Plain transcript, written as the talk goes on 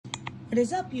What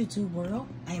is up, YouTube world?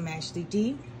 I am Ashley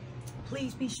D.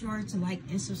 Please be sure to like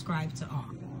and subscribe to all.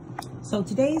 So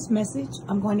today's message,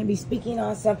 I'm going to be speaking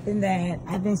on something that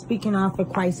I've been speaking on for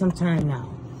quite some time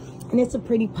now. And it's a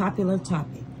pretty popular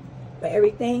topic. But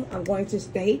everything I'm going to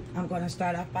state, I'm going to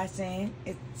start off by saying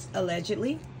it's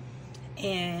allegedly.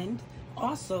 And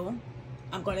also,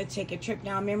 I'm going to take a trip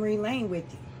down memory lane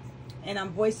with you. And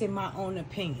I'm voicing my own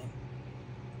opinion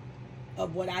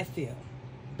of what I feel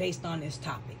based on this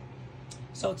topic.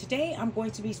 So today I'm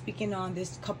going to be speaking on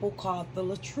this couple called the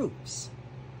Latruths.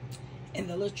 And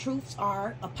the Latruths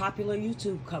are a popular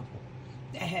YouTube couple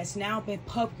that has now been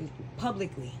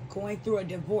publicly going through a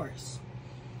divorce.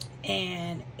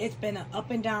 And it's been an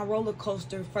up and down roller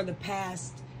coaster for the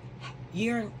past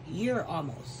year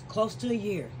almost, close to a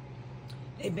year.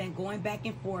 They've been going back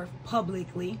and forth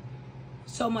publicly.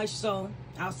 So much so,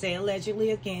 I'll say allegedly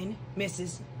again,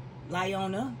 Mrs.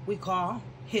 Lyona, we call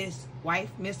his wife,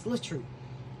 Miss Latruth,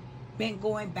 been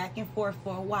going back and forth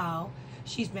for a while.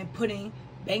 She's been putting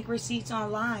bank receipts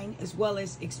online as well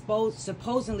as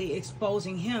supposedly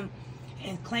exposing him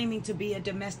and claiming to be a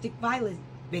domestic violence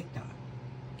victim.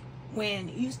 When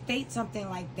you state something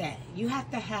like that, you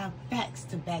have to have facts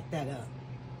to back that up.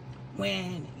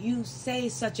 When you say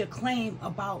such a claim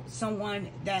about someone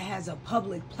that has a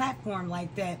public platform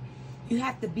like that, you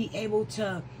have to be able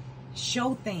to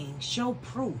show things, show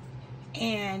proof.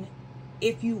 And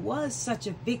if you was such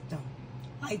a victim,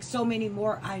 like so many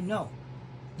more I know,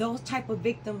 those type of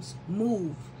victims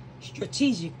move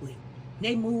strategically.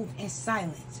 They move in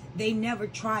silence. They never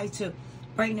try to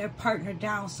bring their partner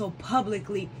down so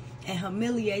publicly and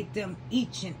humiliate them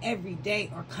each and every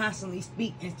day or constantly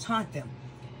speak and taunt them.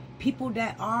 People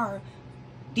that are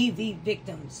DV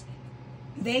victims,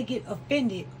 they get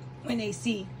offended when they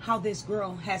see how this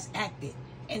girl has acted.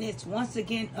 And it's once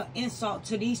again an insult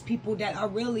to these people that are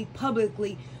really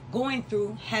publicly going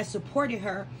through, has supported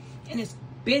her, and has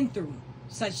been through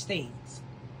such things.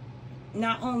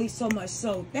 Not only so much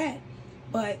so that,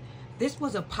 but this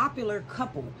was a popular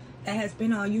couple that has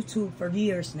been on YouTube for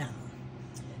years now.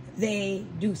 They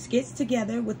do skits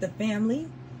together with the family,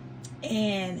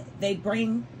 and they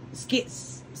bring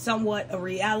skits, somewhat of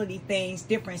reality things,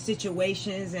 different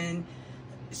situations, and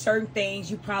certain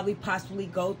things you probably possibly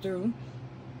go through.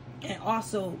 And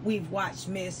also, we've watched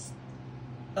Miss,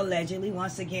 allegedly,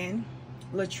 once again,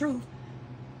 Latruth,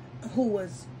 who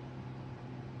was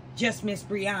just Miss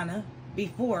Brianna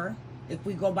before, if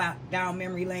we go back down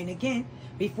memory lane again,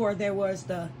 before there was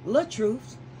the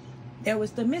Latruths, there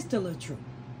was the Mr. Latruth.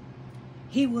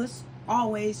 He was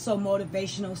always so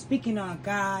motivational, speaking on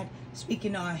God,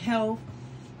 speaking on health,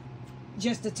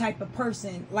 just the type of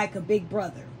person like a big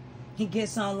brother. He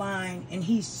gets online and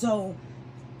he's so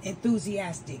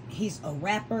enthusiastic. He's a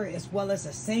rapper as well as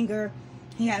a singer.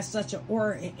 He has such an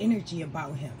aura and energy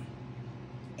about him.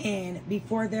 And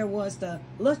before there was the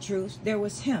Latruths, there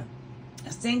was him,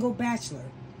 a single bachelor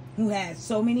who had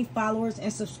so many followers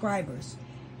and subscribers.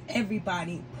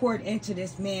 Everybody poured into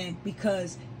this man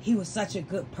because he was such a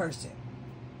good person.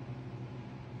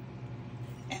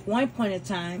 At one point in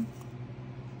time,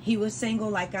 he was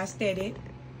single, like I stated,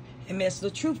 and Miss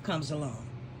Latruth comes along.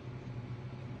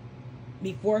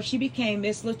 Before she became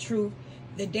Miss Latruth,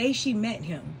 the day she met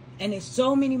him, and there's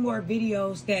so many more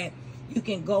videos that you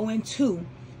can go into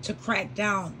to crack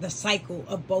down the cycle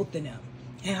of both of them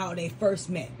and how they first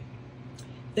met.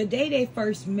 The day they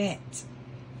first met,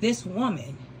 this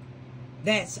woman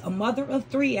that's a mother of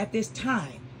 3 at this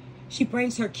time, she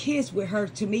brings her kids with her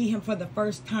to meet him for the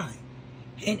first time.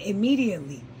 And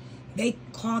immediately, they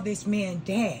call this man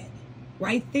dad.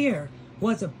 Right there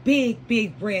was a big,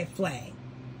 big red flag.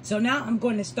 So now I'm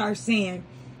going to start saying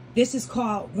this is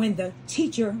called when the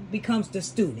teacher becomes the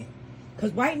student.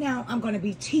 Because right now I'm going to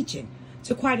be teaching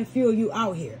to quite a few of you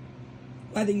out here.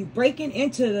 Whether you're breaking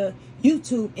into the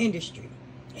YouTube industry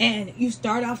and you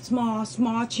start off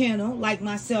small channel like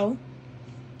myself,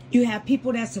 you have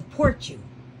people that support you.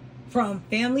 From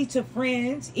family to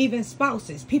friends, even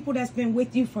spouses, people that's been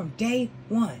with you from day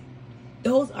one.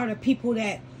 Those are the people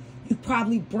that you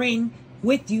probably bring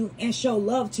with you and show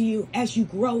love to you as you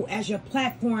grow, as your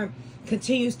platform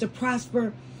continues to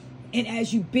prosper, and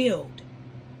as you build.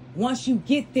 Once you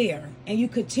get there and you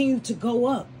continue to go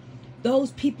up,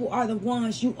 those people are the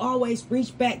ones you always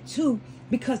reach back to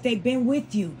because they've been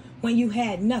with you when you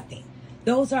had nothing.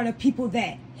 Those are the people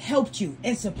that helped you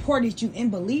and supported you and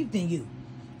believed in you.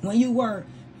 When you were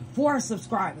 4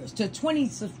 subscribers to 20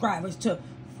 subscribers to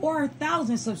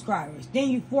 4,000 subscribers, then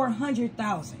you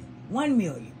 400,000, 1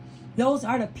 million. Those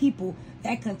are the people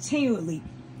that continually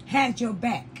had your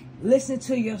back, listened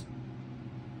to your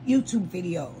YouTube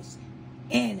videos,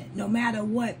 and no matter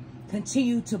what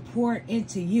continue to pour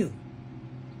into you.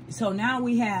 So now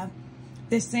we have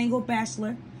this single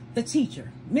bachelor, the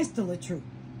teacher, Mr. Latruth,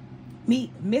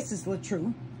 meet Mrs.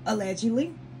 Latruth,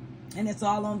 allegedly, and it's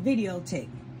all on videotape.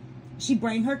 She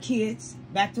bring her kids,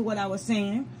 back to what I was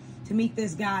saying, to meet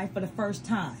this guy for the first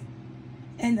time.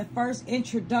 And the first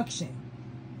introduction,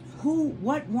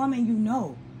 what woman you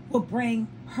know will bring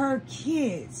her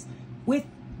kids with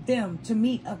them to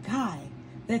meet a guy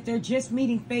that they're just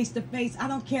meeting face to face? I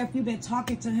don't care if you've been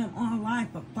talking to him online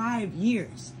for 5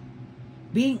 years.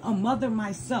 Being a mother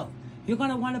myself, you're going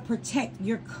to want to protect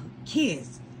your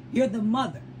kids. You're the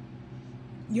mother.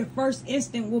 Your first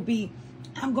instinct will be,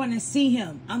 I'm going to see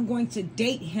him. I'm going to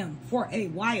date him for a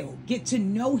while. Get to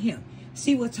know him.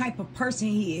 See what type of person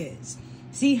he is.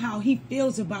 See how he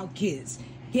feels about kids.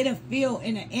 Get a feel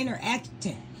and an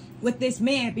interaction with this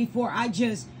man before I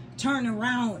just turn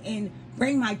around and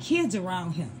bring my kids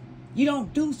around him. You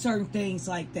don't do certain things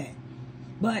like that.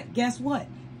 But guess what?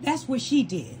 That's what she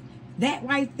did. That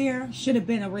right there should have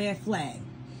been a red flag.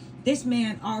 This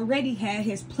man already had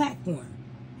his platform.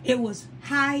 It was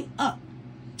high up.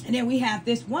 And then we have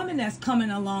this woman that's coming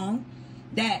along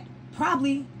that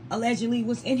probably allegedly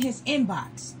was in his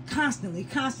inbox constantly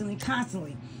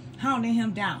hounding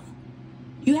him down.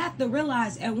 You have to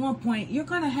realize at one point you're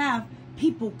going to have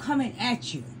people coming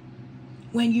at you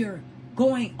when you're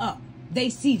going up. They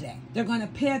see that. They're going to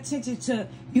pay attention to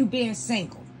you being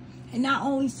single. And not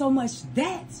only so much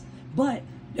that, but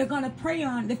they're going to prey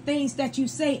on the things that you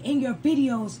say in your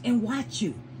videos and watch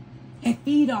you and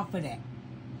feed off of that.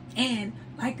 And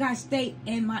like I state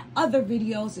in my other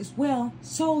videos as well,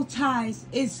 soul ties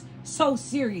is so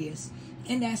serious,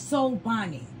 and that soul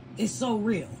bonding is so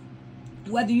real,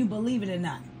 whether you believe it or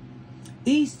not.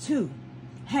 These two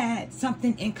had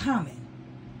something in common,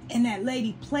 and that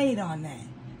lady played on that.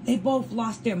 They both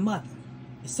lost their mother.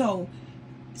 So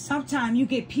sometimes you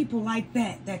get people like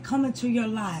that come into your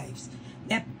lives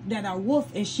that are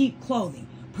wolf in sheep clothing,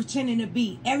 pretending to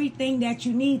be everything that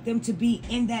you need them to be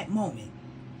in that moment.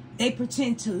 They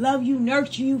pretend to love you,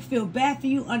 nurture you, feel bad for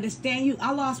you, understand you.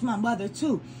 I lost my mother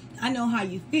too. I know how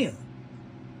you feel.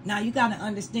 Now you got to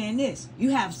understand this. You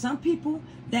have some people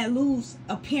that lose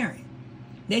a parent.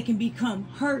 They can become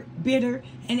hurt, bitter,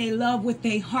 and they love with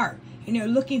their heart. And they're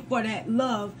looking for that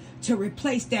love to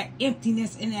replace that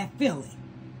emptiness and that feeling.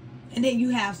 And then you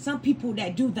have some people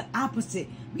that do the opposite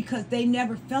because they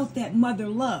never felt that mother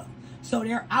love. So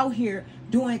they're out here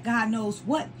doing God knows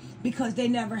what because they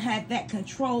never had that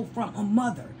control from a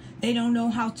mother. They don't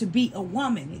know how to be a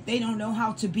woman. They don't know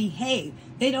how to behave.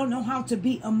 They don't know how to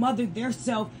be a mother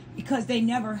themselves because they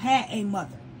never had a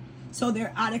mother. So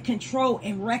they're out of control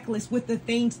and reckless with the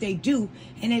things they do,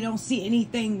 and they don't see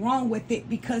anything wrong with it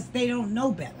because they don't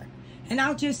know better. And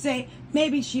I'll just say,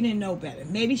 maybe she didn't know better.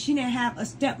 Maybe she didn't have a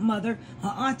stepmother, an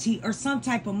auntie, or some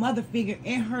type of mother figure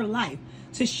in her life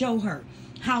to show her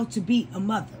how to be a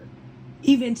mother.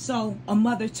 Even so, a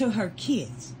mother to her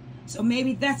kids. So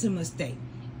maybe that's a mistake.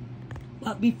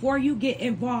 But before you get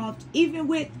involved, even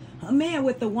with a man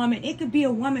with a woman, it could be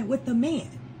a woman with a man.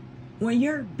 When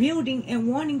you're building and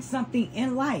wanting something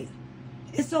in life,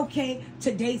 it's okay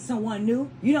to date someone new.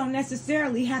 You don't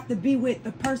necessarily have to be with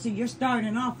the person you're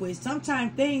starting off with.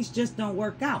 Sometimes things just don't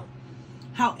work out.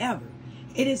 However,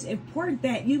 it is important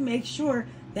that you make sure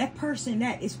that person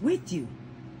that is with you,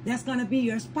 that's going to be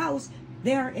your spouse,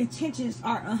 their intentions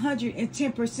are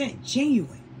 110%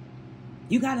 genuine.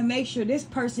 You got to make sure this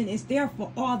person is there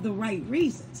for all the right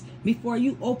reasons before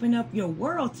you open up your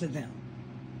world to them.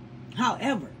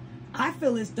 However, I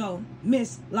feel as though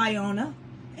Miss Leona,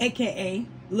 aka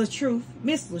Latruth,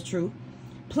 Miss Latruth,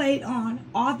 played on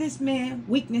all this man's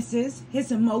weaknesses,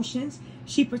 his emotions.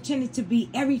 She pretended to be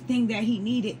everything that he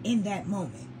needed in that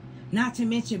moment. Not to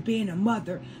mention being a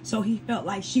mother, so he felt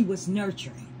like she was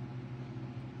nurturing.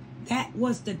 That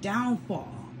was the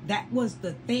downfall. That was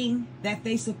the thing that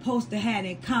they supposed to have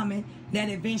in common that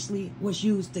eventually was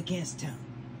used against him.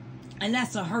 And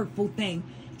that's a hurtful thing.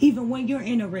 Even when you're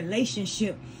in a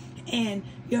relationship and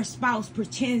your spouse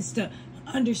pretends to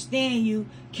understand you,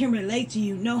 can relate to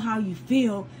you, know how you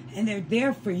feel, and they're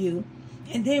there for you.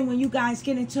 And then when you guys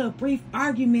get into a brief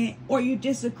argument or you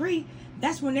disagree,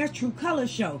 that's when their true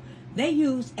colors show. They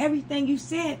use everything you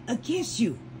said against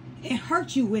you and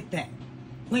hurt you with that.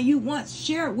 When you once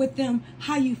shared with them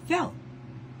how you felt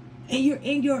and you're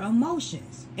in your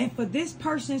emotions. And for this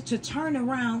person to turn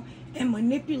around and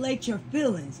manipulate your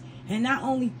feelings and not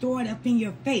only throw it up in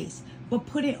your face, but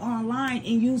put it online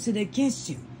and use it against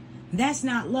you. That's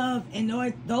not love, and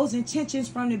those intentions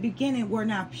from the beginning were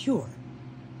not pure.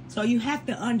 So you have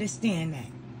to understand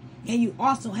that. And you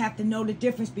also have to know the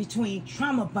difference between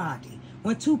trauma bonding,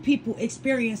 when two people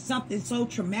experience something so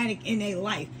traumatic in their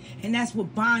life. And that's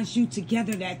what bonds you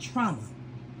together, that trauma.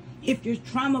 If you're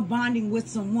trauma bonding with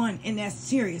someone and that's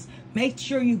serious, make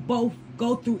sure you both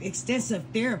go through extensive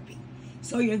therapy.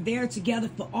 So you're there together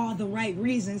for all the right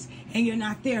reasons, and you're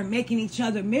not there making each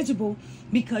other miserable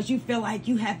because you feel like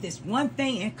you have this one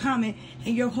thing in common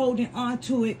and you're holding on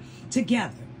to it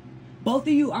together. Both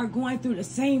of you are going through the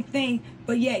same thing,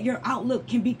 but yet your outlook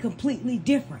can be completely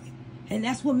different. And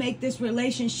that's what makes this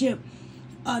relationship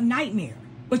a nightmare.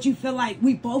 But you feel like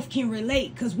we both can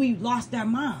relate because we lost our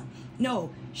mom.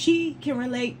 No, she can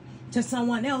relate to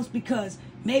someone else because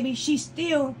maybe she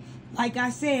still, like I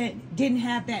said, didn't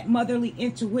have that motherly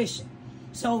intuition.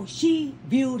 So she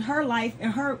viewed her life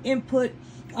and her input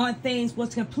on things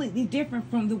was completely different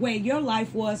from the way your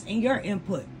life was and your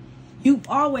input. You've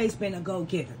always been a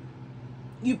go-getter.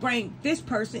 You bring this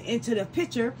person into the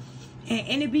picture, and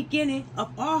in the beginning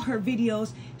of all her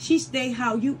videos, she stated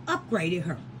how you upgraded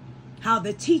her. How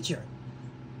the teacher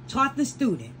taught the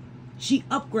student. She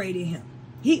upgraded him.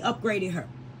 He upgraded her.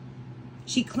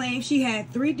 She claimed she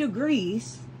had 3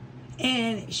 degrees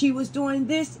and she was doing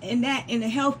this and that in the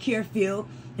healthcare field.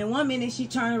 And one minute she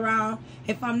turned around,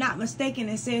 if I'm not mistaken,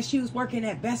 and said she was working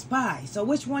at Best Buy. So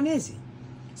which one is it?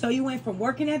 So you went from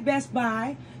working at Best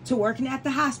Buy to working at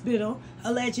the hospital,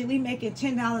 allegedly making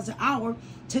 $10 an hour,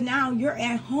 to now you're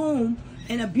at home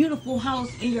in a beautiful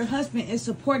house and your husband is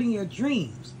supporting your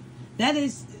dreams. That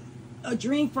is a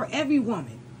dream for every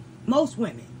woman, most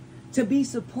women, to be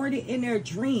supported in their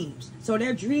dreams so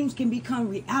their dreams can become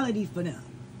reality for them.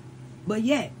 But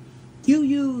yet, you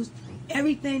used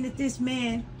everything that this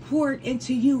man poured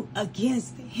into you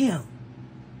against him.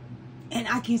 And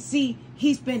I can see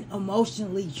he's been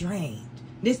emotionally drained.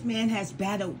 This man has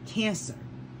battled cancer.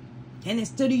 And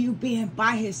instead of you being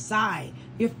by his side,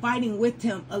 you're fighting with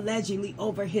him allegedly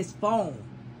over his phone.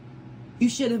 You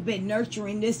should have been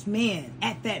nurturing this man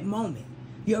at that moment.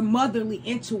 Your motherly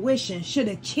intuition should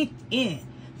have kicked in.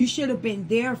 You should have been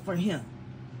there for him.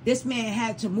 This man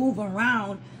had to move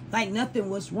around like nothing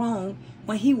was wrong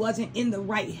when he wasn't in the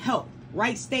right health,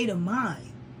 right state of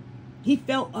mind. He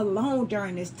felt alone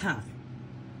during this time.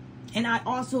 And I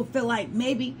also feel like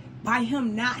maybe by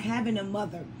him not having a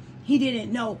mother, he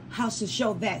didn't know how to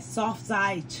show that soft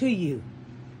side to you.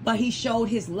 But he showed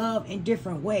his love in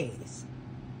different ways.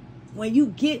 When you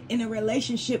get in a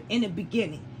relationship in the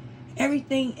beginning,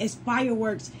 everything is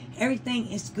fireworks, everything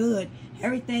is good,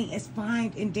 everything is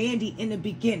fine and dandy in the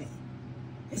beginning.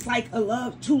 It's like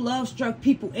two love-struck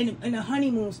people in a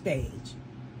honeymoon stage.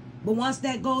 But once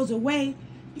that goes away,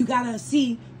 you gotta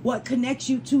see what connects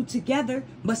you two together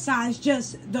besides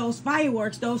just those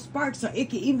fireworks, those sparks, or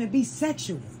it can even be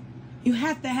sexual. You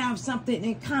have to have something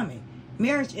in common.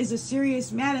 Marriage is a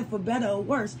serious matter, for better or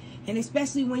worse. And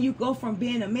especially when you go from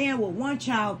being a man with 1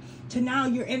 child to now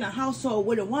you're in a household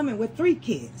with a woman with 3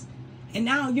 kids. And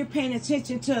now you're paying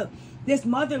attention to this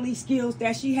motherly skills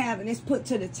that she have, and it's put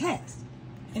to the test.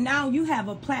 And now you have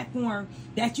a platform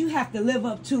that you have to live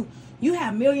up to. You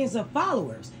have millions of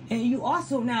followers. And you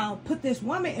also now put this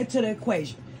woman into the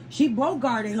equation. She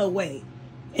bogarted her way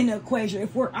in the equation,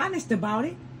 if we're honest about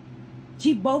it.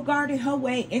 She bogarted her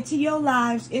way into your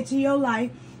lives, into your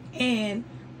life, and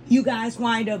you guys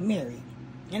wind up married.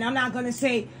 And I'm not going to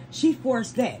say she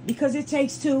forced that, because it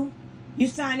takes 2. You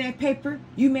signed that paper,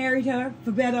 you married her,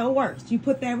 for better or worse. You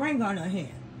put that ring on her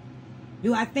hand.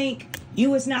 Do I think you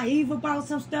was naive about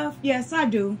some stuff? Yes, I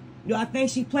do. Do I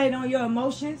think she played on your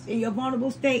emotions in your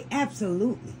vulnerable state?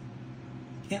 Absolutely.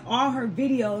 In all her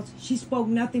videos, she spoke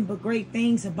nothing but great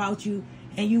things about you,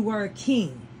 and you were a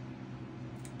king.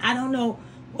 I don't know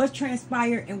what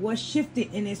transpired and what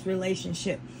shifted in this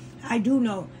relationship. I do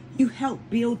know you helped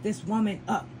build this woman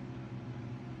up.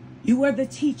 You were the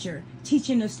teacher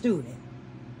teaching the student.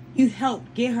 You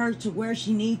helped get her to where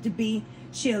she needed to be.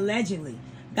 She allegedly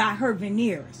got her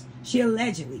veneers. She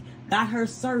allegedly got her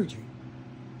surgery.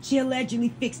 She allegedly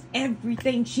fixed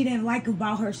everything she didn't like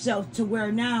about herself to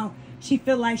where now she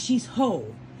feels like she's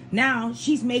whole. Now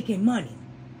she's making money.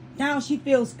 Now she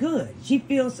feels good. She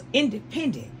feels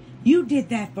independent. You did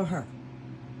that for her.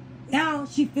 Now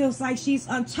she feels like she's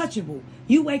untouchable.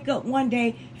 You wake up one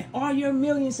day and all your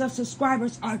millions of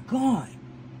subscribers are gone.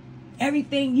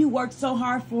 Everything you worked so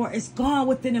hard for is gone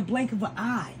within a blink of an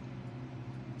eye.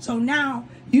 So now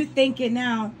you thinking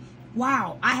now,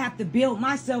 wow, I have to build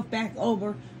myself back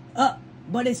up.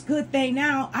 But it's good thing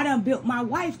now I done built my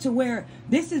wife to where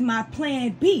this is my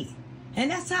plan B. And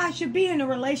that's how it should be in a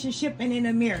relationship and in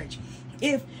a marriage.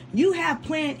 If you have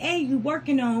plan A you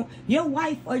working on, your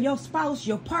wife or your spouse,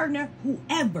 your partner,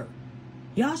 whoever,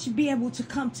 y'all should be able to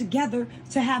come together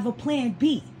to have a plan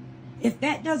B. If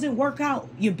that doesn't work out,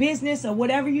 your business or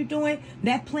whatever you're doing,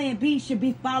 that plan B should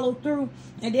be followed through.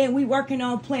 And then we working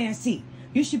on plan C.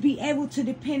 You should be able to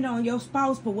depend on your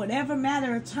spouse for whatever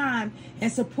matter of time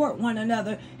and support one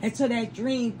another until that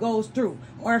dream goes through.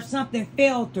 Or if something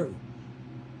fell through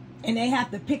and they have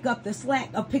to pick up the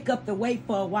slack or pick up the weight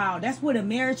for a while. That's what a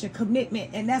marriage, a commitment,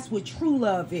 and that's what true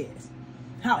love is.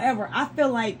 However, I feel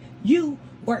like you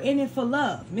were in it for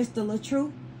love, Mr.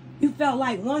 Latruths. You felt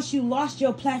like once you lost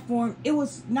your platform, it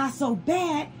was not so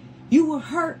bad. You were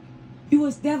hurt. You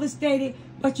was devastated,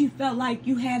 but you felt like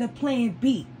you had a plan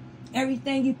B.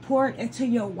 Everything you poured into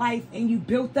your wife and you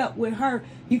built up with her,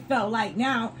 you felt like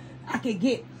now I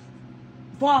could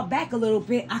fall back a little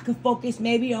bit. I could focus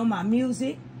maybe on my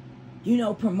music,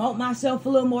 promote myself a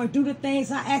little more, do the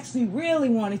things I actually really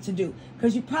wanted to do.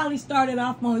 Because you probably started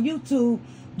off on YouTube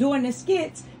doing the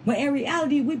skits, but in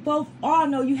reality, we both all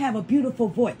know you have a beautiful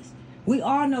voice. We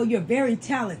all know you're very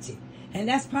talented. And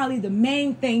that's probably the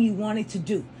main thing you wanted to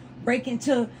do. Break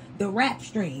into the rap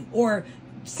stream or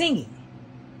singing,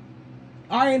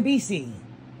 R&B singing.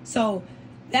 So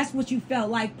that's what you felt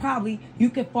like probably you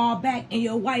could fall back and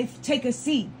your wife take a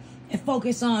seat and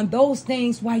focus on those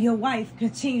things while your wife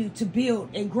continued to build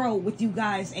and grow with you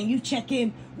guys, and you check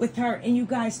in with her and you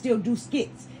guys still do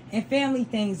skits and family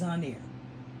things on there.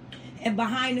 And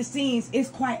behind the scenes, it's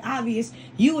quite obvious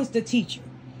you was the teacher.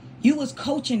 You was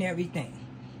coaching everything.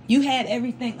 You had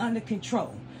everything under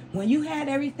control. When you had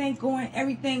everything going,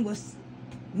 everything was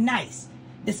nice.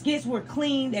 The skits were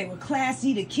clean, they were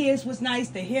classy, the kids was nice,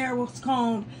 the hair was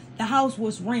combed, the house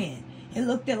was ran. It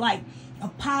looked like a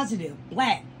positive,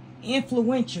 black,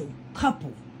 influential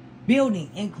couple building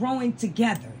and growing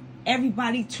together.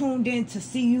 Everybody tuned in to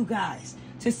see you guys,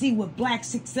 to see what black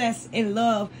success and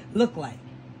love look like.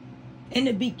 In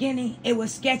the beginning, it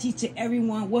was sketchy to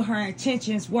everyone what her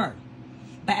intentions were.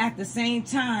 But at the same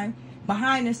time,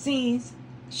 behind the scenes,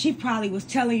 she probably was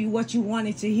telling you what you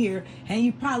wanted to hear, and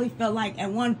you probably felt like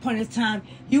at one point in time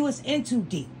you was in too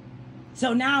deep.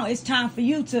 So now it's time for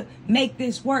you to make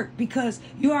this work, because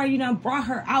you already done brought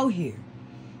her out here.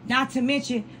 Not to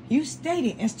mention, you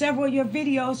stated in several of your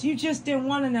videos you just didn't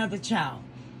want another child.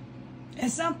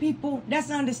 And some people,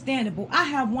 that's understandable. I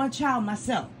have one child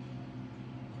myself.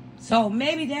 So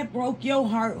maybe that broke your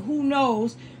heart. Who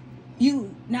knows?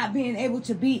 You not being able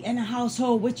to be in a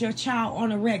household with your child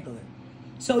on a regular.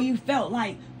 So you felt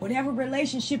like whatever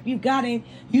relationship you got in,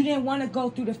 you didn't want to go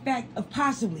through the fact of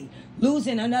possibly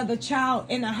losing another child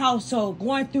in a household,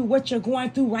 going through what you're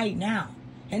going through right now.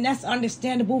 And that's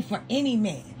understandable for any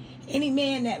man. Any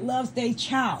man that loves their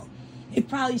child. It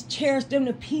probably cherished them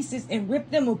to pieces and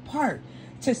ripped them apart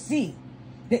to see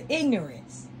the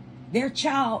ignorance. Their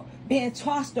child being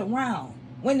tossed around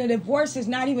when the divorce is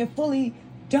not even fully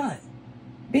done.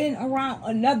 Being around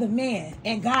another man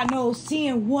and God knows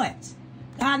seeing what.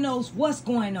 God knows what's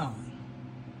going on.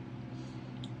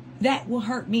 That will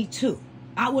hurt me too.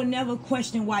 I will never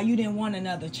question why you didn't want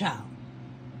another child.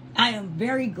 I am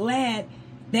very glad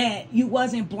that you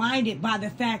wasn't blinded by the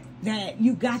fact that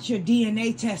you got your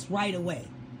DNA test right away.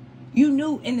 You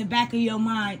knew in the back of your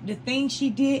mind the things she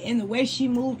did and the way she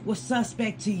moved was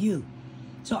suspect to you.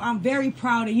 So I'm very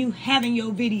proud of you having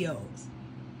your videos.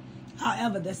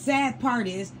 However, the sad part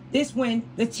is this when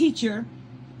the teacher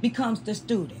becomes the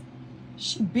student.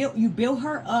 You built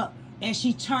her up and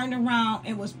she turned around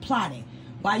and was plotting.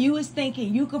 While you was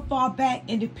thinking you could fall back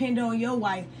and depend on your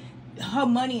wife, her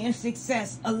money and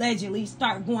success allegedly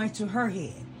start going to her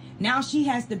head. Now she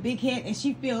has the big head and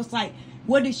she feels like,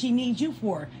 what does she need you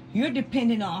for? You're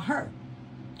dependent on her.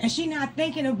 And she not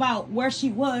thinking about where she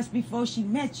was before she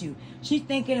met you. She's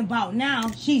thinking about now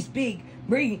she's big,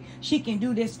 she can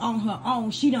do this on her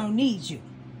own. She don't need you.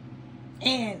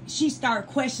 And she started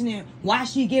questioning why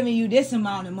she giving you this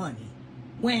amount of money.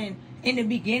 When in the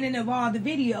beginning of all the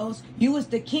videos, you was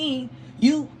the king.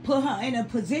 You put her in a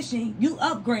position. You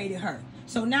upgraded her.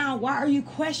 So now why are you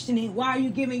questioning? Why are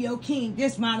you giving your king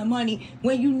this amount of money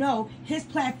when you know his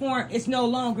platform is no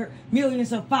longer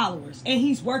millions of followers and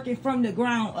he's working from the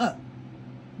ground up?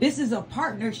 This is a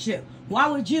partnership. Why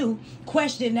would you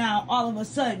question now all of a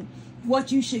sudden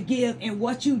what you should give and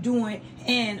what you doing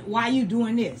and why you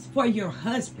doing this for your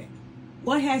husband?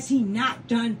 What has he not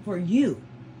done for you?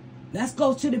 Let's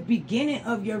go to the beginning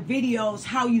of your videos,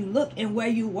 how you look and where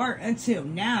you were until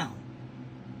now.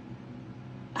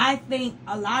 I think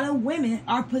a lot of women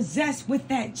are possessed with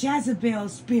that Jezebel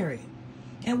spirit.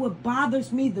 And what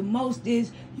bothers me the most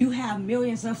is you have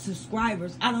millions of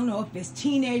subscribers. I don't know if it's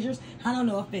teenagers. I don't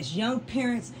know if it's young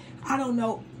parents. I don't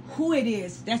know who it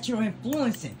is that you're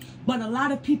influencing. But a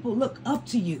lot of people look up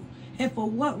to you. And for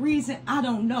what reason, I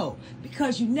don't know.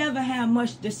 Because you never have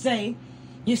much to say.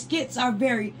 Your skits are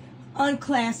very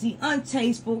unclassy,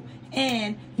 untasteful,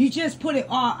 and you just put it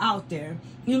all out there.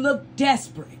 You look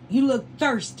desperate. You look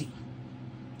thirsty.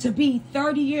 To be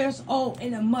 30 years old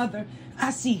and a mother,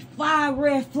 I see 5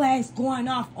 red flags going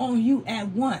off on you at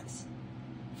once.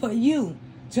 For you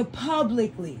to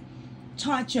publicly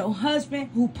taunt your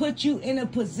husband who put you in a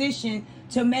position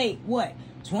to make what?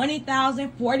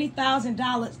 $20,000,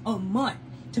 $40,000 a month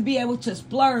to be able to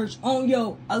splurge on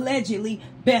your allegedly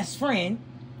best friend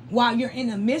while you're in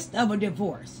the midst of a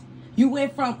divorce. You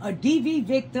went from a DV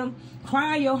victim,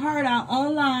 crying your heart out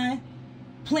online,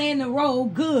 playing the role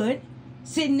good,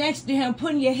 sitting next to him,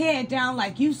 putting your head down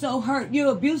like you so hurt,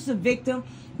 you're abusive victim.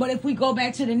 But if we go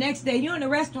back to the next day, you're in a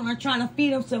restaurant trying to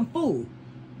feed him some food.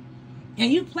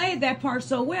 And you played that part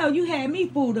so well, you had me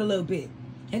fooled a little bit.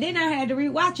 And then I had to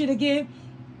rewatch it again.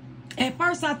 At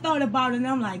first I thought about it and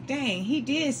I'm like, dang, he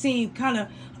did seem kind of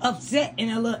upset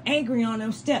and a little angry on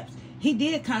them steps. He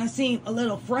did kind of seem a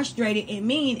little frustrated and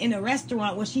mean in a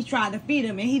restaurant when she tried to feed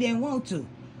him and he didn't want to.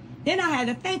 Then I had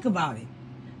to think about it.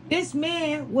 This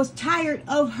man was tired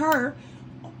of her,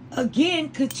 again,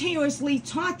 continuously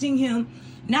taunting him,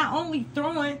 not only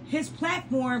throwing his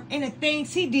platform and the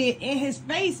things he did in his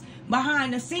face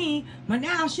behind the scene, but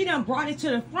now she done brought it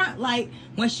to the front light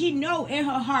when she know in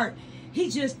her heart he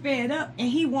just fed up and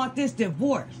he want this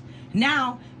divorce.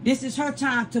 Now, this is her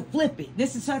time to flip it.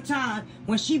 This is her time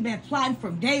when she been plotting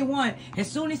from day one. As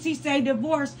soon as he say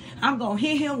divorce, I'm going to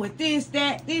hit him with this,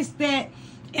 that,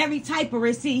 every type of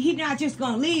receipt. He not just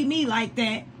going to leave me like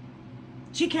that.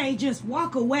 She can't just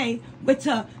walk away with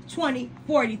her $20,000,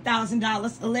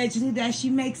 $40,000 allegedly that she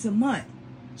makes a month.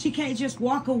 She can't just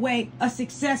walk away a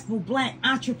successful black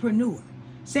entrepreneur,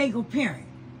 single parent.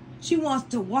 She wants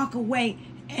to walk away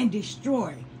and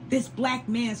destroy this black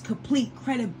man's complete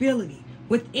credibility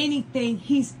with anything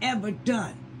he's ever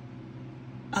done.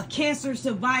 A cancer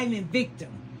surviving victim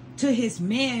to his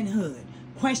manhood,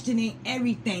 questioning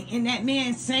everything. In that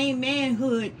man's same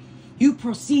manhood, you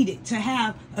proceeded to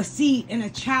have a seed and a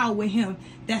child with him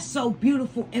that's so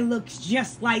beautiful and looks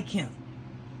just like him.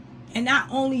 And not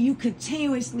only you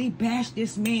continuously bash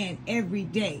this man every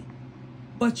day,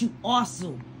 but you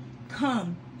also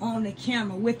come on the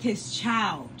camera with his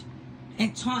child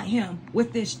and taunt him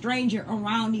with this stranger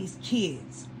around these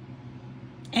kids.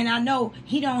 And I know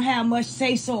he don't have much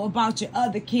say so about your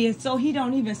other kids, so he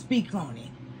don't even speak on it.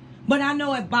 But I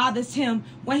know it bothers him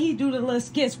when he do the little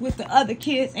skits with the other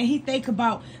kids and he think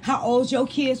about how old your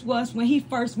kids was when he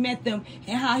first met them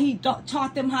and how he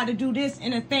taught them how to do this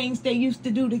and the things they used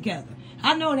to do together.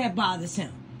 I know that bothers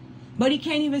him. But he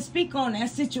can't even speak on that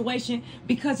situation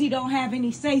because he don't have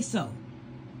any say so.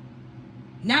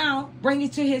 Now, bring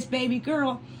it to his baby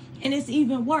girl, and it's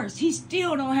even worse. He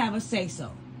still don't have a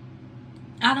say-so.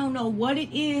 I don't know what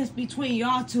it is between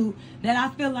y'all two that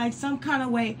I feel like some kind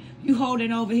of way you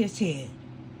holding over his head.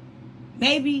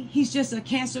 Maybe he's just a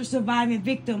cancer surviving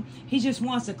victim. He just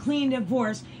wants a clean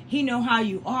divorce. He know how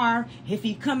you are. If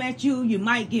he come at you, you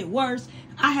might get worse.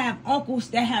 I have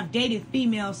uncles that have dated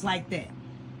females like that.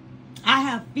 I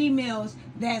have females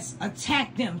that's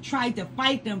attacked them, tried to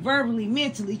fight them verbally,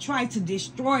 mentally, tried to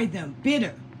destroy them,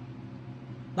 bitter.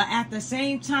 But at the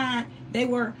same time, they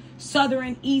were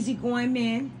southern, easygoing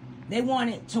men. They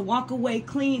wanted to walk away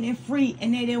clean and free,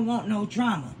 and they didn't want no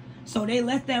drama. So they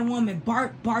let that woman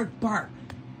bark,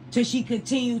 till she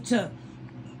continued to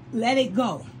let it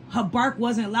go. Her bark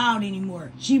wasn't loud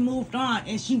anymore. She moved on,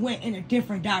 and she went in a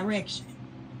different direction.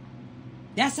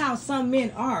 That's how some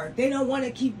men are. They don't want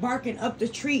to keep barking up the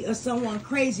tree of someone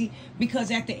crazy because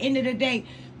at the end of the day,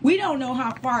 we don't know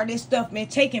how far this stuff been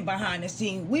taken behind the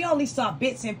scenes. We only saw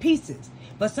bits and pieces.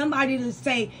 But somebody to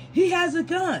say, he has a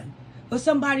gun. Or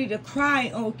somebody to cry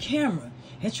on camera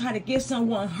and try to get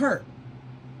someone hurt.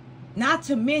 Not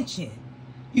to mention,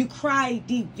 you cry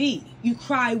DV, you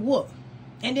cry whoop.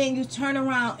 And then you turn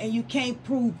around and you can't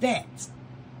prove that.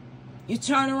 You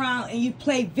turn around and you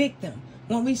play victim.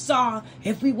 When we saw,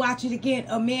 if we watch it again,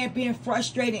 a man being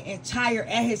frustrated and tired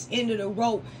at his end of the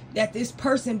rope, that this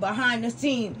person behind the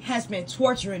scene has been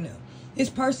torturing them. This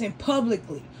person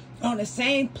publicly, on the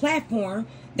same platform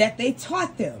that they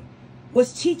taught them,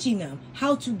 was teaching them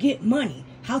how to get money,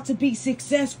 how to be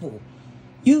successful.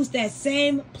 Used that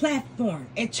same platform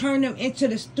and turned them into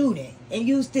the student and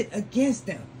used it against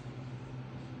them.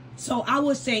 So I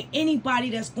would say anybody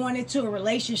that's going into a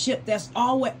relationship that's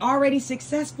already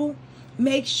successful,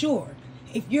 make sure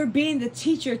if you're being the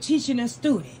teacher teaching a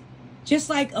student, just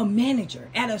like a manager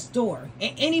at a store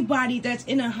and anybody that's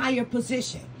in a higher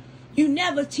position, you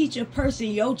never teach a person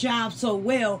your job so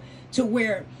well to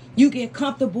where you get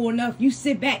comfortable enough, you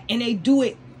sit back and they do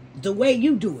it the way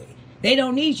you do it. They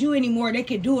don't need you anymore. They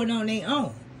can do it on their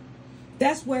own.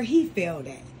 That's where he failed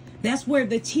at. That's where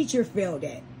the teacher failed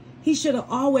at. He should have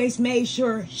always made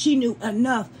sure she knew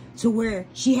enough to where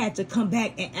she had to come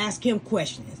back and ask him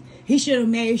questions. He should have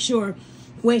made sure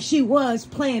when she was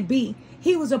plan B,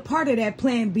 he was a part of that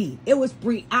plan B. It was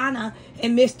Brianna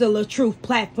and Mr. Latruths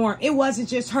platform. It wasn't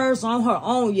just hers on her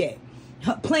own yet.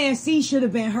 Plan C should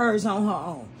have been hers on her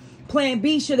own. Plan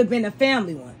B should have been a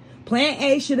family one. Plan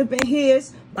A should have been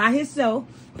his by himself.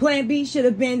 Plan B should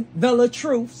have been the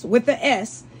Latruths with the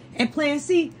S. And Plan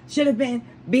C should have been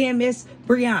being Miss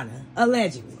Brianna,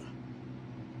 allegedly.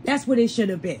 That's what it should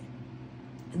have been.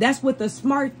 That's what the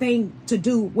smart thing to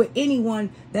do with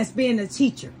anyone that's being a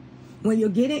teacher. When you're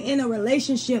getting in a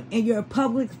relationship and you're a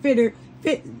public figure,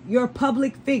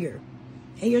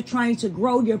 and you're trying to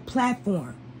grow your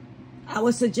platform, I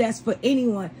would suggest for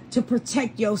anyone to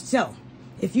protect yourself.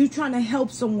 If you're trying to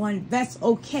help someone, that's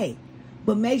okay.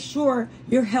 But make sure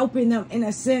you're helping them in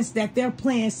a sense that they're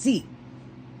plan C.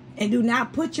 And do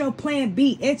not put your plan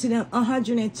B into them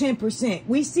 110%.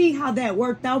 We see how that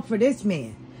worked out for this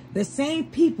man. The same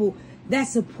people that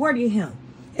supported him.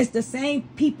 It's the same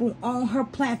people on her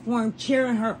platform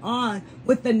cheering her on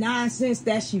with the nonsense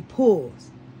that she pulls.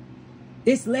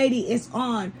 This lady is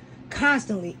on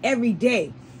constantly, every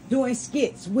day, doing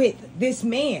skits with this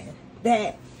man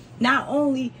that not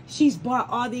only she's bought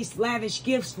all these lavish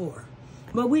gifts for,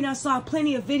 but we done saw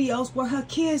plenty of videos where her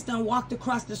kids done walked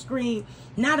across the screen,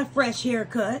 not a fresh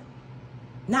haircut,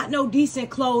 not no decent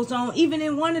clothes on, even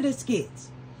in one of the skits.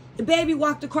 The baby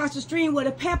walked across the screen with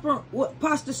a pamper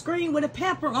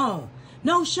on,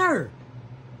 no shirt.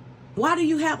 Why do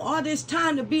you have all this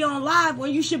time to be on live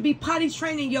when you should be potty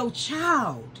training your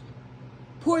child?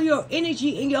 Pour your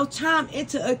energy and your time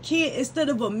into a kid instead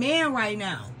of a man right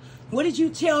now. What did you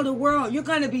tell the world? You're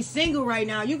going to be single right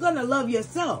now. You're going to love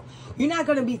yourself. You're not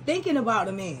going to be thinking about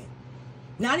a man.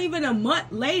 Not even a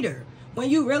month later, when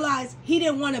you realize he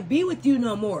didn't want to be with you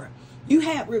no more. You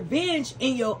had revenge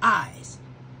in your eyes.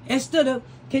 Instead of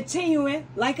continuing,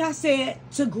 like I said,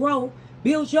 to grow,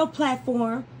 build your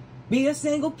platform, be a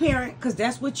single parent, because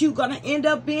that's what you're going to end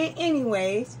up being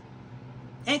anyways,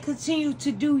 and continue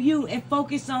to do you and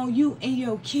focus on you and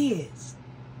your kids.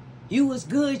 You was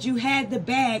good, you had the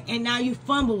bag, and now you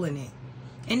fumbling it.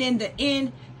 And in the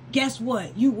end, guess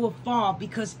what? You will fall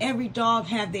because every dog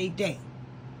have their day.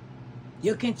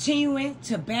 You're continuing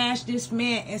to bash this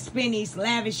man and spend these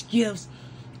lavish gifts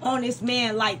on this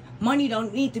man like money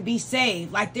don't need to be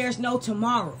saved, like there's no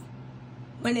tomorrow.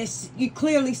 When you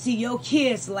clearly see your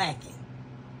kids lacking.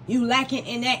 You lacking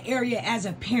in that area as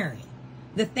a parent.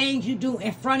 The things you do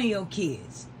in front of your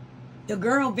kids. The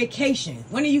girl vacation.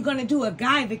 When are you going to do a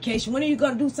guy vacation? When are you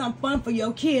going to do something fun for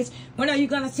your kids? When are you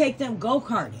going to take them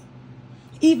go-karting?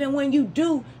 Even when you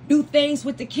do things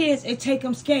with the kids and take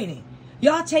them skating.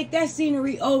 Y'all take that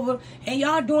scenery over and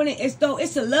y'all doing it as though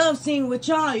it's a love scene with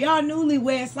y'all. Y'all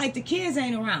newlyweds like the kids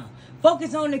ain't around.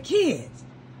 Focus on the kids.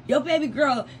 Your baby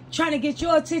girl trying to get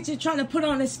your attention, trying to put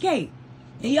on a skate.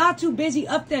 And y'all too busy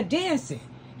up there dancing.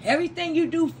 Everything you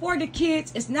do for the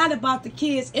kids, it's not about the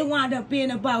kids. It wound up being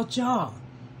about y'all.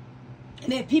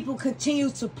 And then people continue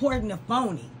supporting the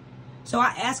phony. So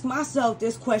I ask myself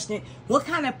this question. What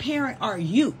kind of parent are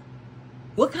you?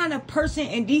 What kind of person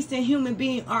and decent human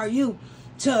being are you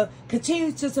to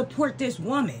continue to support this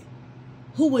woman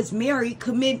who was married,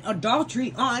 committing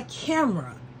adultery on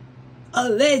camera,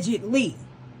 allegedly,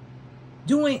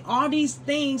 doing all these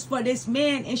things for this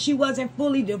man, and she wasn't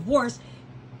fully divorced,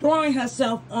 throwing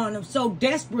herself on him so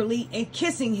desperately and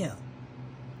kissing him?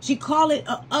 She called it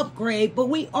an upgrade, but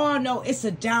we all know it's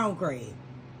a downgrade.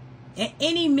 And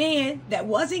any man that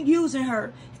wasn't using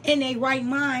her in a right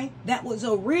mind, that was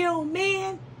a real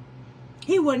man,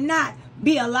 he would not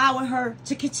be allowing her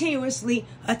to continuously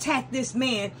attack this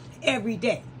man every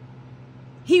day.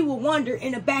 He will wonder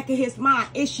in the back of his mind,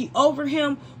 is she over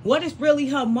him? What is really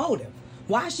her motive?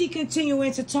 Why is she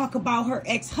continuing to talk about her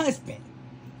ex-husband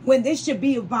when this should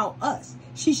be about us?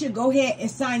 She should go ahead and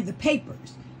sign the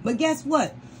papers. But guess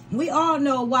what? We all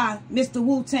know why Mr.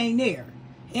 Wu-Tang there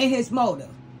and his motive.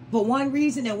 For one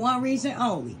reason and one reason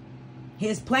only.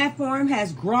 His platform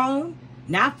has grown,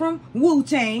 not from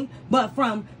Wu-Tang, but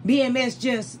from BMS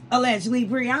just allegedly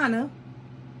Brianna.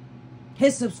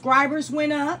 His subscribers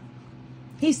went up.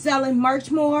 He's selling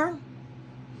merch more.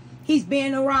 He's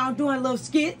been around doing little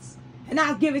skits. And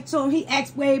I'll give it to him. He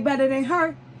acts way better than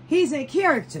her. He's in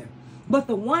character. But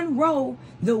the one role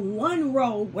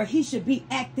where he should be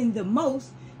acting the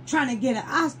most, trying to get an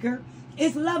Oscar,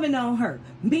 is loving on her,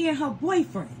 being her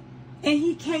boyfriend. And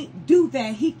he can't do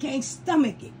that. He can't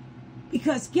stomach it.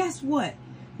 Because guess what?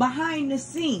 Behind the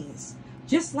scenes,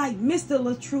 just like Mr.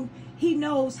 Latruths, he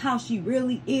knows how she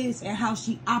really is and how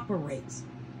she operates.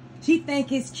 She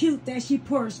think it's cute that she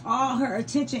pours all her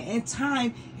attention and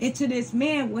time into this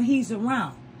man when he's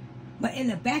around. But in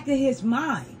the back of his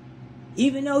mind,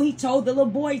 even though he told the little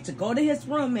boy to go to his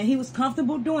room and he was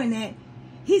comfortable doing that,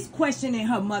 he's questioning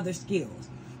her mother's skills.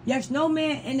 There's no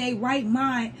man in a right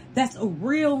mind that's a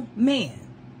real man.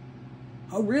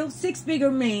 A real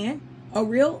six-figure man. A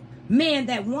real man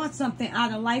that wants something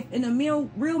out of life. And a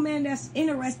real man that's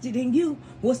interested in you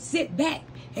will sit back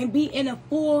and be in a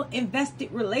full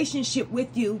invested relationship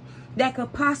with you that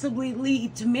could possibly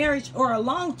lead to marriage or a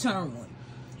long-term one.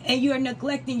 And you're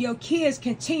neglecting your kids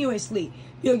continuously.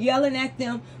 You're yelling at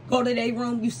them, go to their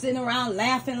room. You sitting around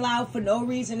laughing loud for no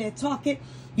reason and talking.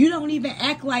 You don't even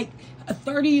act like a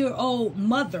 30-year-old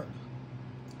mother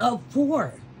of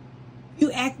 4.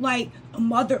 You act like a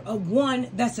mother of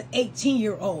 1 that's an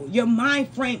 18-year-old. Your mind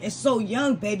frame is so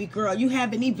young, baby girl. You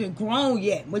haven't even grown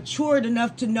yet, matured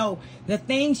enough to know the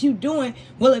things you're doing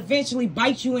will eventually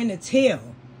bite you in the tail.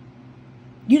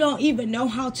 You don't even know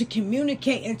how to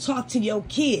communicate and talk to your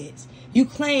kids. You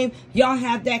claim y'all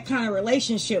have that kind of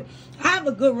relationship. I have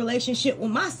a good relationship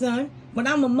with my son, but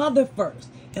I'm a mother first.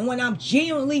 And when I'm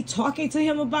genuinely talking to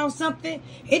him about something,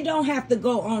 it don't have to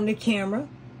go on the camera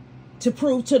to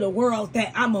prove to the world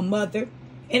that I'm a mother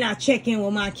and I check in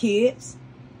with my kids.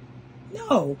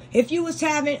 No, if you was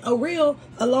having a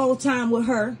long time with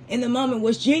her and the moment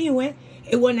was genuine,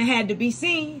 it wouldn't have had to be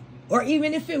seen. Or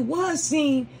even if it was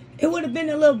seen, it would have been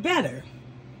a little better.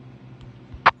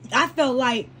 I felt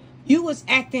like you was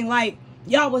acting like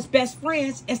y'all was best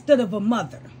friends instead of a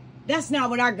mother. That's not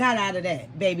what I got out of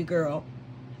that, baby girl.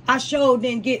 I sure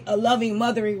didn't get a loving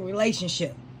mothering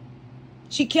relationship.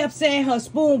 She kept saying her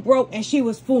spoon broke and she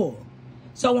was full.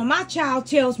 So when my child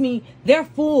tells me they're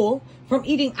full from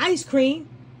eating ice cream,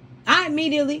 I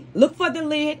immediately look for the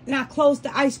lid and I close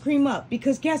the ice cream up.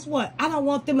 Because guess what? I don't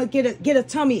want them to get a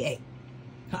tummy ache.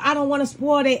 I don't want to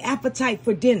spoil their appetite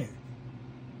for dinner.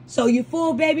 So you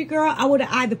full, baby girl, I would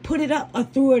have either put it up or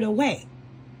threw it away.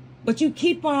 But you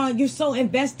keep on, you're so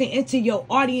invested into your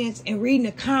audience and reading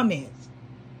the comments.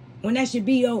 When that should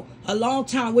be a long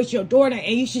time with your daughter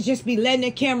and you should just be letting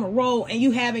the camera roll and you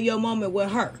having your moment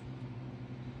with her.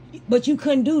 But you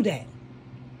couldn't do that.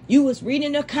 You was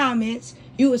reading the comments.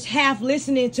 You was half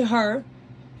listening to her.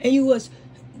 And you was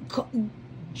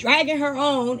dragging her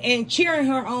on and cheering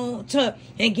her on to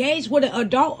engage with an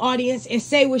adult audience and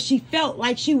say what she felt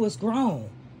like she was grown.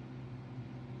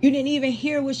 You didn't even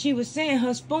hear what she was saying.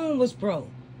 Her spoon was broke.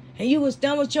 And you was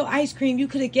done with your ice cream. You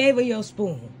could have gave her your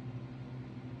spoon.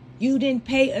 You didn't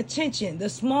pay attention. The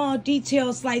small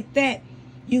details like that,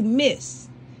 you miss.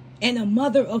 And a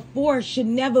mother of 4 should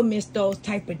never miss those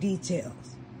type of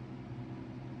details.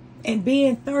 And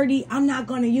being 30, I'm not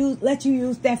going to let you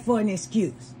use that for an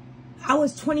excuse. I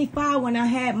was 25 when I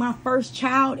had my first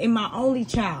child and my only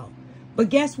child. But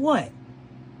guess what?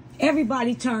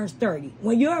 Everybody turns 30.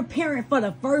 When you're a parent for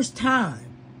the first time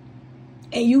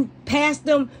and you pass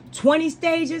them 20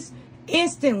 stages,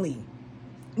 instantly,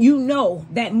 you know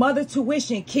that mother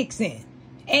tuition kicks in.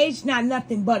 Age not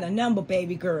nothing but a number,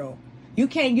 baby girl. You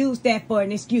can't use that for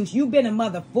an excuse. You've been a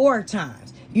mother 4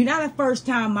 times. You're not a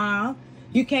first-time mom.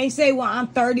 You can't say, well, I'm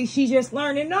 30, she's just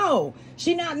learning. No,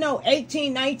 she not no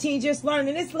 18, 19, just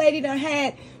learning. This lady done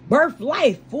had birth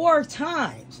life 4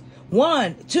 times.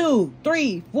 1, 2,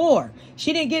 3, 4.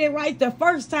 She didn't get it right the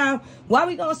first time. Why are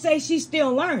we going to say she's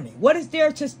still learning? What is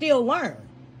there to still learn?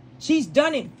 She's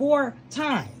done it 4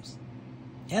 times.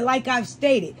 And like I've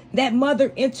stated, that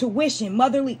mother intuition,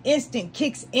 motherly instinct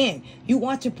kicks in. You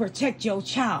want to protect your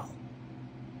child.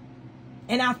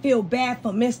 And I feel bad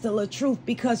for Mr. Latruths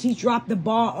because he dropped the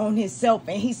ball on himself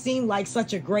and he seemed like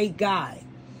such a great guy.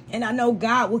 And I know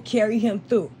God will carry him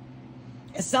through.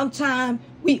 And sometimes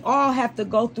we all have to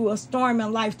go through a storm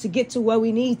in life to get to where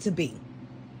we need to be.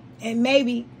 And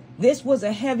maybe this was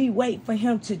a heavy weight for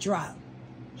him to drop.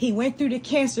 He went through the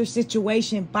cancer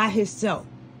situation by himself.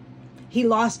 He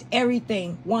lost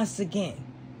everything once again.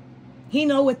 He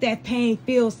know what that pain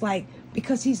feels like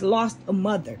because he's lost a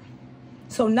mother.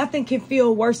 So nothing can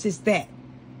feel worse as that.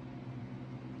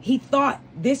 He thought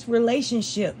this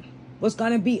relationship was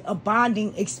going to be a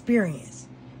bonding experience,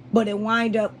 but it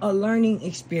wind up a learning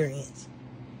experience.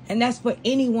 And that's for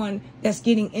anyone that's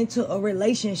getting into a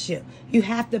relationship. You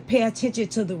have to pay attention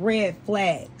to the red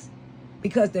flags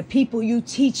because the people you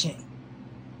teaching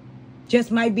just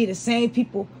might be the same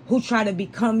people who try to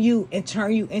become you and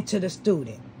turn you into the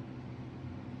student.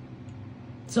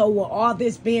 So with all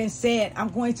this being said, I'm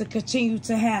going to continue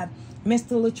to have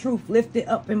Mr. Latruths lifted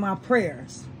up in my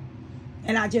prayers.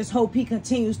 And I just hope he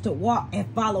continues to walk and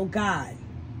follow God.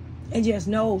 And just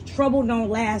know trouble don't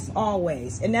last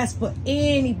always. And that's for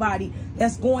anybody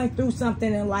that's going through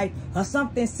something in life or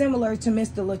something similar to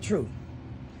Mr. Latruths.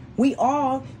 We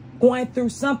all going through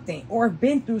something or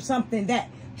been through something that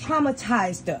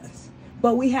traumatized us.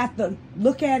 But we have to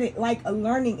look at it like a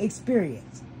learning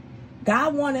experience.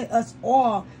 God wanted us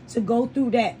all to go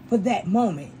through that for that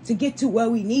moment, to get to where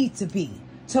we need to be,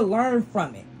 to learn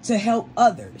from it, to help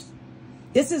others.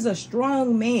 This is a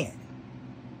strong man,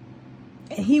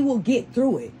 and he will get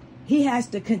through it. He has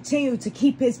to continue to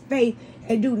keep his faith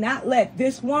and do not let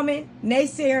this woman,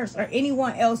 naysayers, or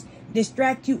anyone else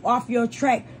distract you off your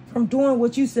track from doing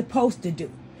what you're supposed to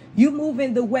do. You move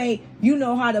in the way you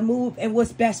know how to move and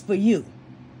what's best for you.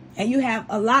 And you have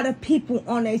a lot of people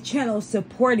on their channel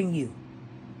supporting you.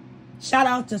 Shout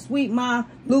out to Sweet Ma,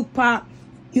 Luke Pop.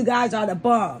 You guys are the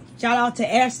bomb. Shout out to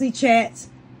Ashley Chats.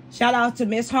 Shout out to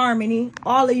Miss Harmony.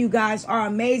 All of you guys are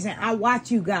amazing. I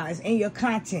watch you guys and your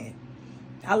content.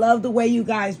 I love the way you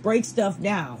guys break stuff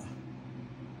down.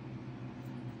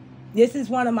 This is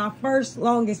one of my first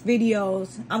longest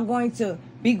videos. I'm going to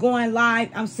be going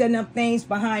live. I'm setting up things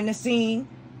behind the scene.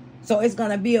 So it's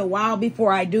going to be a while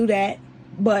before I do that.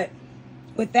 But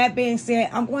with that being said,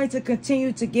 I'm going to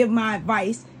continue to give my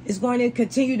advice. It's going to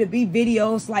continue to be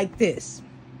videos like this.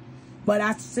 But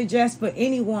I suggest for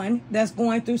anyone that's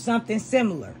going through something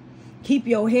similar, keep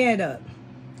your head up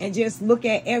and just look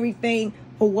at everything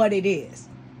for what it is.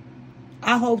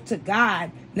 I hope to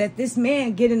God that this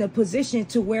man get in a position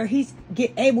to where he's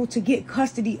able to get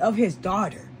custody of his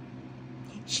daughter.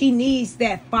 She needs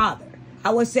that father.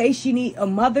 I would say she needs a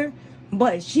mother,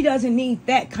 but she doesn't need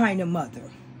that kind of mother.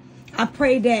 I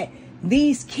pray that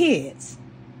these kids'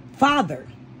 father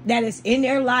that is in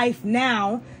their life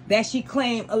now, that she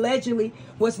claimed allegedly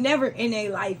was never in their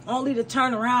life, only to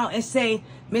turn around and say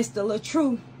Mr.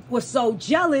 Latruths was so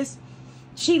jealous,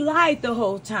 she lied the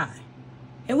whole time.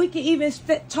 And we can even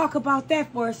talk about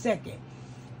that for a second.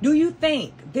 Do you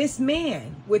think this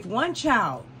man with one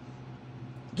child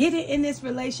getting in this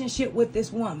relationship with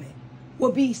this woman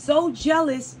will be so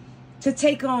jealous to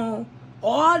take on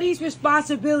all these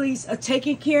responsibilities of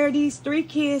taking care of these 3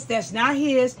 kids that's not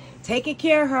his, taking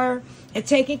care of her and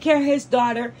taking care of his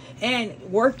daughter and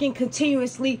working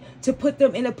continuously to put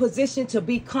them in a position to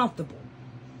be comfortable?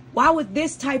 Why would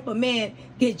this type of man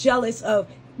get jealous of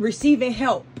receiving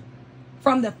help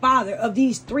from the father of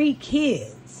these 3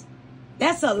 kids?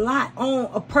 That's a lot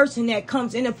on a person that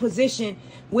comes in a position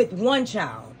with one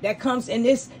child, that comes in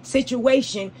this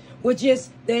situation with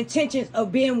just the intentions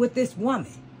of being with this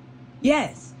woman.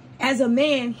 Yes, as a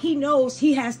man, he knows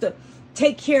he has to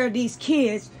take care of these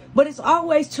kids, but it's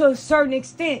always to a certain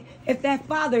extent if that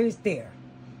father is there.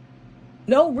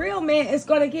 No real man is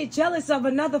going to get jealous of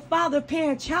another father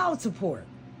paying child support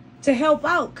to help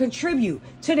out, contribute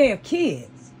to their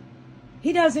kids.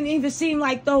 He doesn't even seem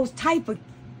like that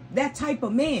type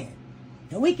of man.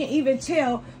 And we can even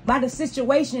tell by the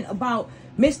situation about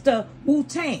Mr.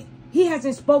 Wu-Tang. He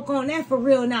hasn't spoke on that for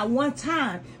real not one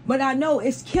time, but I know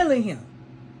it's killing him.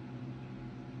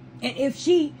 And if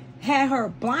she had her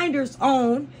blinders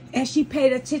on and she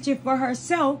paid attention for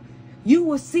herself, you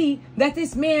will see that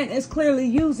this man is clearly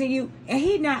using you and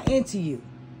he's not into you.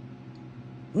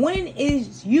 When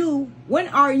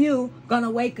are you going to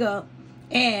wake up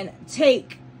and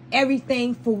take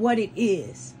everything for what it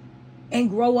is and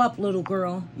grow up, little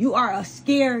girl? You are a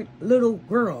scared little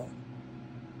girl.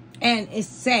 And it's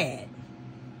sad.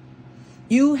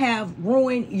 You have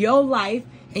ruined your life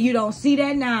and you don't see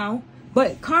that now,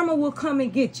 but karma will come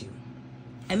and get you.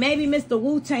 And maybe Mr.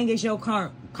 Wu-Tang is your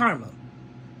karma.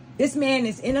 This man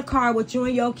is in a car with you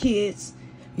and your kids.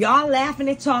 Y'all laughing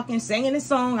and talking, singing a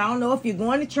song. I don't know if you're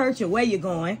going to church or where you're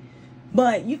going,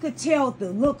 but you could tell the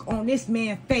look on this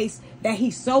man's face that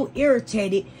he's so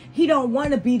irritated. He don't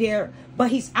want to be there,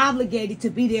 but he's obligated to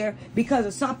be there because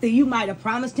of something you might have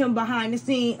promised him behind the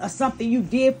scene or something you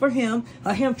did for him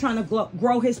or him trying to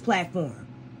grow his platform.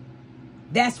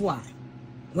 That's why.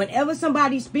 Whenever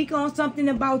somebody speak on something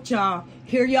about y'all,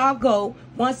 here y'all go,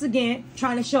 once again,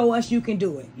 trying to show us you can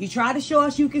do it. You try to show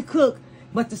us you can cook,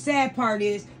 but the sad part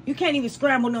is you can't even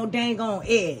scramble no dang on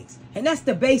eggs. And that's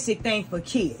the basic thing for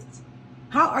kids.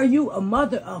 How are you a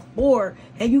mother of 4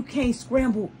 and you can't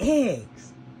scramble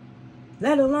eggs?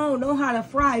 Let alone know how to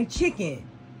fry chicken.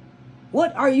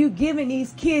 What are you giving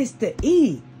these kids to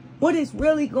eat? What is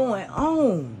really going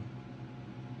on?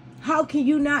 How can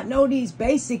you not know these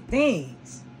basic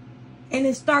things? And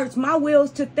it starts my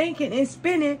wheels to thinking and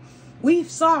spinning. We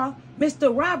saw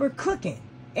Mr. Robert cooking,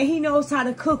 and he knows how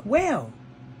to cook well.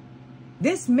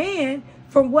 this man,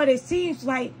 from what it seems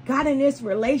like, got in this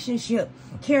relationship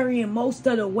carrying most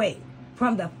of the weight,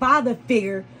 from the father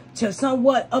figure to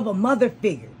somewhat of a mother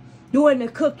figure, doing the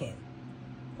cooking,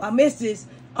 while Mrs.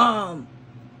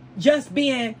 Just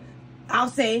being, I'll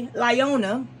say,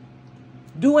 Lyona,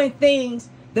 doing things,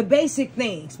 the basic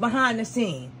things behind the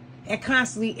scene, and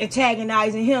constantly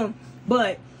antagonizing him,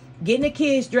 but getting the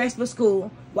kids dressed for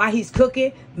school while he's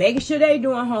cooking, making sure they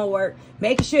doing homework,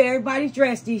 making sure everybody's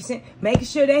dressed decent, making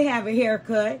sure they have a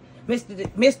haircut.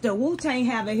 Mr. Wu-Tang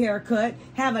have a haircut,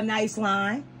 have a nice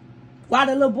line, while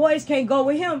the little boys can't go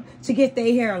with him to get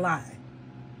their hairline.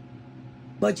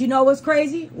 But you know what's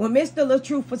crazy? When Mr.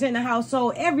 Latruths was in the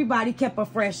household, everybody kept a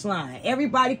fresh line.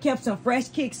 Everybody kept some fresh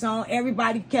kicks on.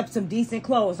 Everybody kept some decent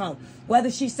clothes on. Whether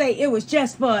she say it was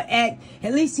just for an act,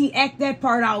 at least he acted that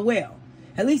part out well.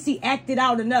 At least he acted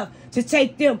out enough to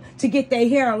take them to get their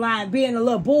hairline being a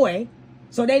little boy,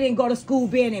 so they didn't go to school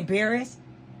being embarrassed.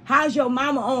 How's your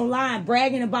mama online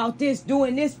bragging about this,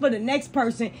 doing this for the next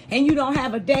person, and you don't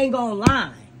have a dang on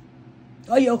line?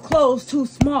 Or your clothes too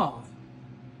small?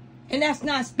 And that's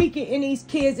not speaking in these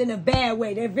kids in a bad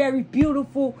way. They're very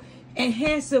beautiful and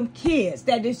handsome kids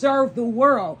that deserve the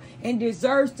world and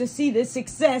deserves to see the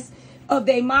success of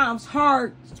their mom's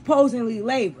hard, supposedly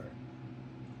labor.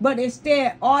 But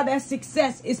instead, all that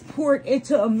success is poured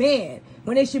into a man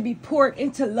when it should be poured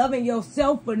into loving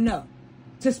yourself enough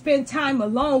to spend time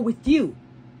alone with you,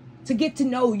 to get to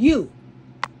know you.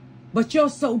 But you're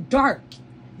so dark.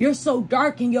 You're so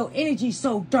dark and your energy's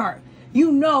so dark.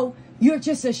 You know you're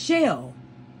just a shell.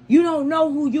 You don't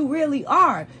know who you really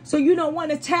are. So you don't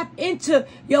want to tap into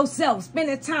yourself,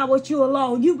 spending time with you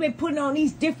alone. You've been putting on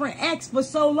these different acts for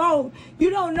so long,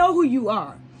 you don't know who you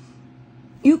are.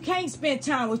 You can't spend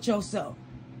time with yourself.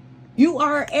 You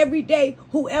are every day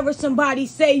whoever somebody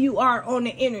say you are on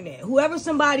the internet. Whoever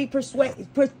somebody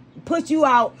put you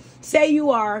out, say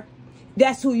you are,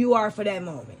 that's who you are for that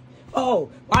moment. Oh,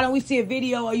 why don't we see a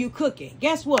video of you cooking?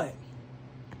 Guess what?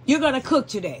 You're going to cook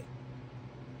today.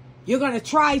 You're going to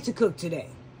try to cook today,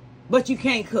 but you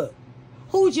can't cook.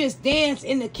 Who just danced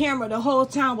in the camera the whole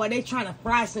time while they trying to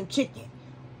fry some chicken?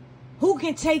 Who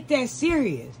can take that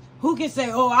serious? Who can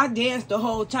say, oh, I danced the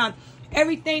whole time?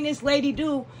 Everything this lady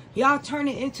do, y'all turn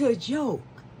it into a joke.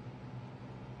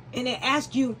 And it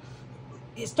ask you,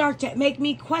 it start to make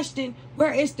me question,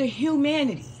 where is the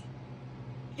humanity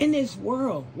in this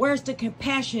world? Where's the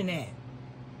compassion at?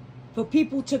 For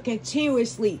people to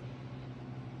continuously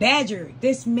badger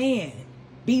this man,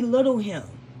 belittle him.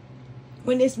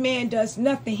 When this man does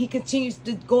nothing, he continues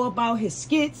to go about his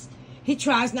skits. He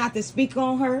tries not to speak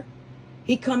on her.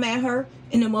 He come at her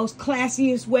in the most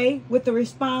classiest way with the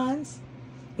response.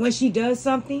 When she does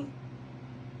something,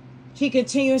 she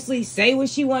continuously say what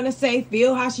she want to say,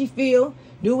 feel how she feel,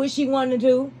 do what she want to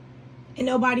do, and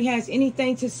nobody has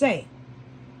anything to say.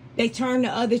 They turn the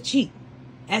other cheek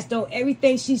as though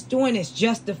everything she's doing is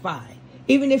justified.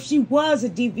 Even if she was a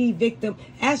DV victim,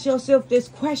 ask yourself this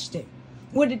question.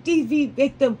 Would a DV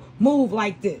victim move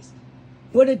like this?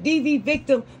 Would a DV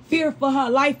victim fear for her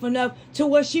life enough to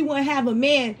where she wouldn't have a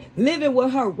man living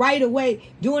with her right away,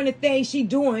 doing the things she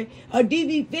doing? A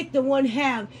DV victim wouldn't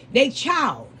have their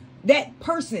child, that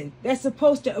person that's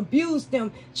supposed to abuse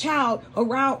them, child,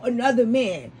 around another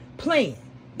man playing.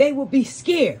 They would be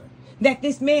scared that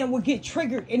this man would get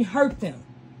triggered and hurt them.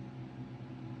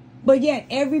 But yet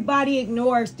everybody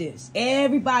ignores this.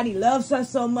 Everybody loves her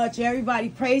so much. Everybody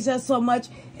praises her so much.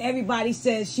 Everybody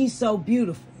says she's so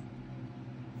beautiful.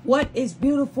 What is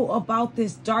beautiful about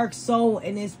this dark soul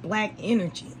and this black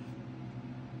energy?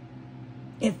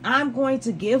 If I'm going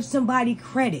to give somebody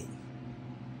credit,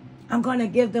 I'm going to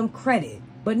give them credit.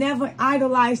 But never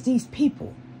idolize these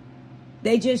people.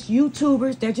 They just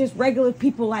YouTubers. They're just regular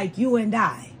people like you and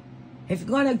I. If you're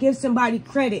going to give somebody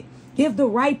credit, give the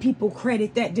right people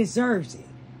credit that deserves it.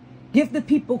 Give the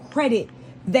people credit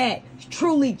that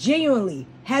truly, genuinely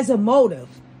has a motive,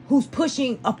 who's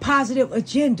pushing a positive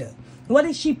agenda. What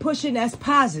is she pushing that's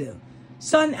positive?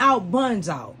 Sun out, buns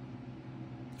out.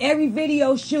 Every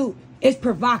video shoot is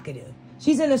provocative.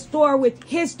 She's in a store with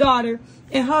his daughter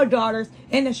and her daughters,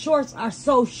 and the shorts are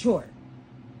so short.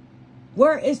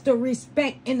 Where is the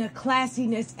respect and the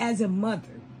classiness as a mother?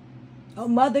 A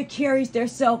mother carries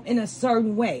herself in a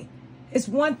certain way. It's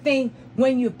one thing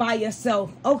when you're by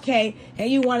yourself, okay, and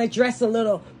you want to dress a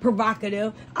little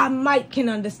provocative. I might can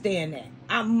understand that.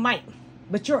 I might.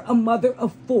 But you're a mother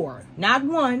of 4, not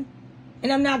 1.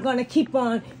 And I'm not going to keep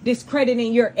on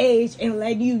discrediting your age and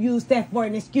letting you use that for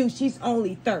an excuse. She's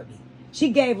only 30. She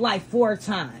gave life 4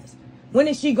 times. When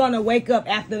is she going to wake up?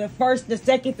 After the first, the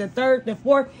second, the third, the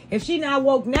fourth? If she not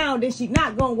woke now, then she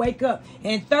not going to wake up.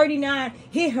 And 39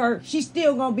 hit her, she's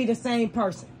still going to be the same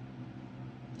person.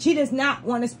 She does not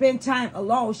want to spend time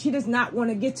alone. She does not want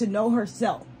to get to know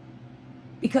herself.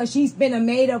 Because she's been a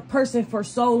made-up person for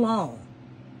so long.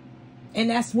 And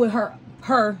that's what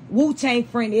her Wu-Tang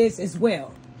friend is as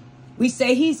well. We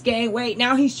say he's gained weight.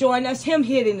 Now he's showing us him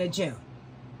hitting the gym.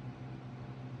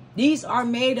 These are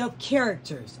made-up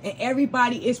characters. And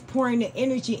everybody is pouring the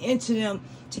energy into them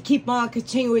to keep on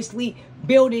continuously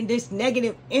building this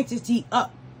negative entity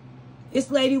up.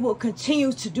 This lady will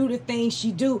continue to do the things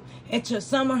she do until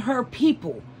some of her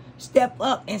people step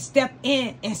up and step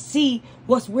in and see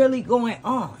what's really going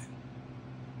on.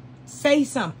 Say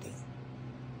something.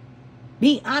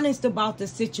 Be honest about the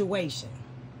situation.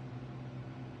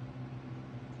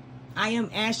 I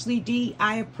am Ashley D.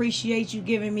 I appreciate you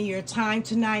giving me your time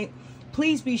tonight.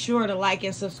 Please be sure to like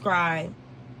and subscribe.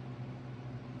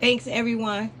 Thanks,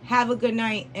 everyone. Have a good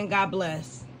night and God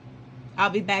bless. I'll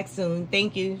be back soon.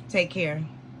 Thank you. Take care.